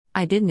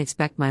I didn't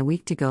expect my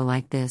week to go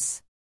like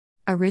this.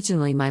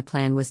 Originally, my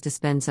plan was to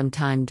spend some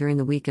time during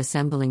the week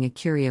assembling a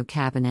curio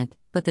cabinet,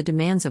 but the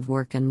demands of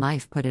work and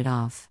life put it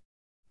off.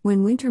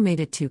 When winter made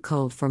it too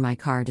cold for my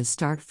car to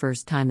start,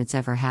 first time it's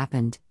ever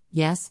happened,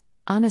 yes,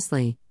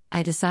 honestly,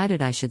 I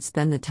decided I should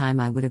spend the time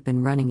I would have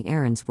been running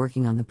errands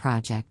working on the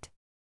project.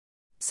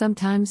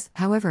 Sometimes,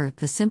 however,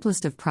 the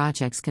simplest of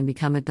projects can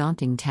become a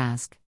daunting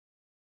task.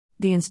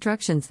 The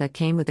instructions that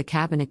came with the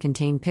cabinet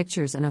contain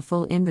pictures and a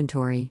full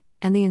inventory,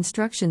 and the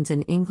instructions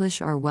in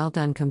English are well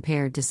done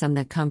compared to some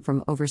that come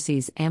from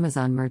overseas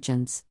Amazon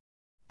merchants.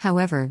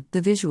 However, the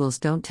visuals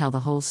don't tell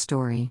the whole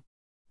story.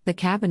 The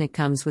cabinet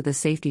comes with a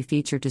safety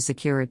feature to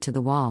secure it to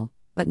the wall,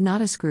 but not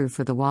a screw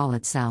for the wall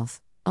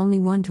itself, only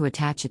one to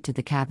attach it to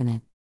the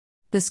cabinet.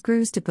 The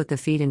screws to put the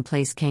feet in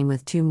place came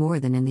with 2 more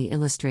than in the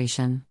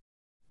illustration.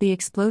 The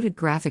exploded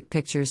graphic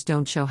pictures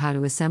don't show how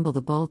to assemble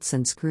the bolts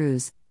and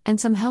screws, and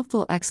some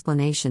helpful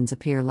explanations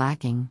appear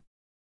lacking.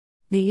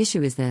 The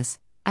issue is this: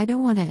 I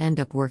don't want to end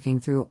up working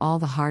through all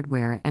the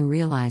hardware and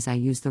realize I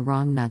used the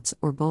wrong nuts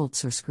or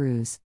bolts or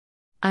screws.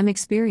 I'm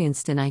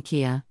experienced in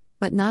IKEA,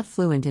 but not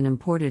fluent in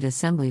imported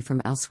assembly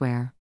from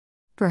elsewhere.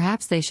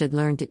 Perhaps they should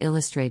learn to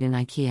illustrate in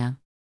IKEA.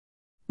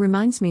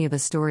 Reminds me of a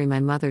story my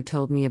mother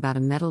told me about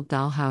a metal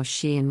dollhouse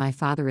she and my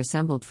father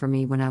assembled for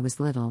me when I was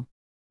little.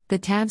 The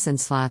tabs and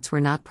slots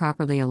were not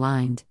properly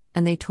aligned,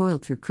 and they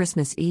toiled through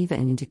Christmas Eve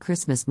and into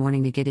Christmas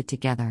morning to get it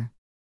together.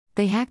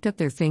 They hacked up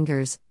their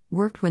fingers,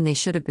 worked when they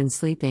should have been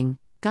sleeping,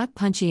 got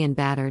punchy and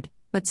battered,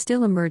 but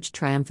still emerged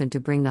triumphant to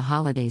bring the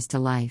holidays to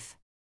life.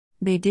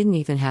 They didn't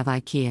even have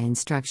IKEA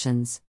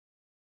instructions.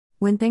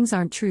 When things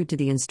aren't true to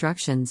the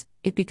instructions,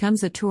 it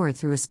becomes a tour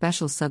through a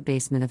special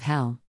subbasement of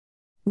hell.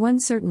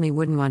 One certainly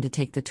wouldn't want to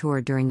take the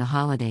tour during the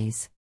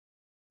holidays.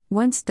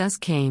 Once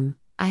dusk came,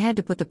 I had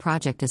to put the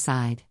project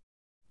aside.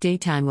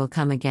 Daytime will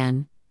come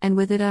again, and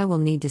with it I will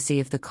need to see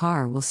if the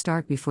car will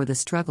start before the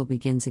struggle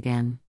begins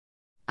again.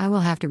 I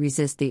will have to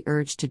resist the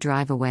urge to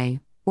drive away,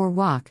 or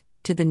walk,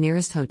 to the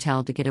nearest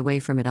hotel to get away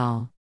from it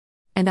all.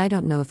 And I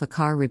don't know if a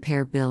car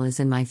repair bill is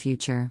in my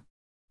future.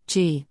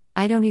 Gee,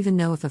 I don't even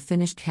know if a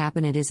finished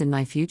cabinet is in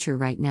my future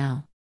right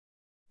now.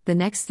 The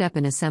next step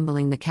in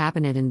assembling the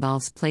cabinet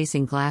involves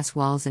placing glass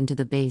walls into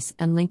the base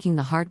and linking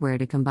the hardware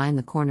to combine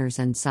the corners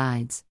and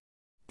sides.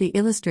 The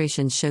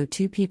illustrations show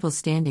 2 people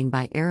standing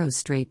by arrow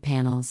straight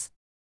panels.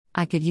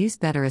 I could use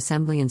better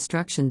assembly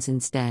instructions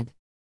instead.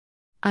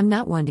 I'm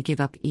not one to give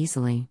up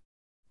easily.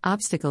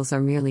 Obstacles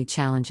are merely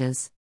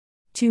challenges.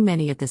 Too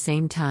many at the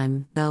same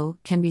time, though,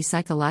 can be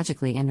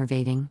psychologically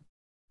enervating.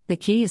 The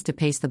key is to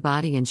pace the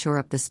body and shore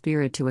up the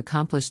spirit to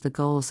accomplish the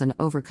goals and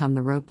overcome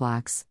the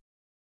roadblocks.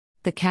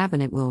 The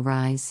cabinet will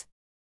rise.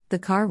 The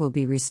car will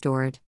be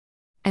restored.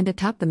 And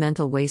atop the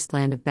mental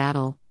wasteland of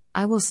battle,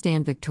 I will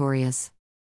stand victorious.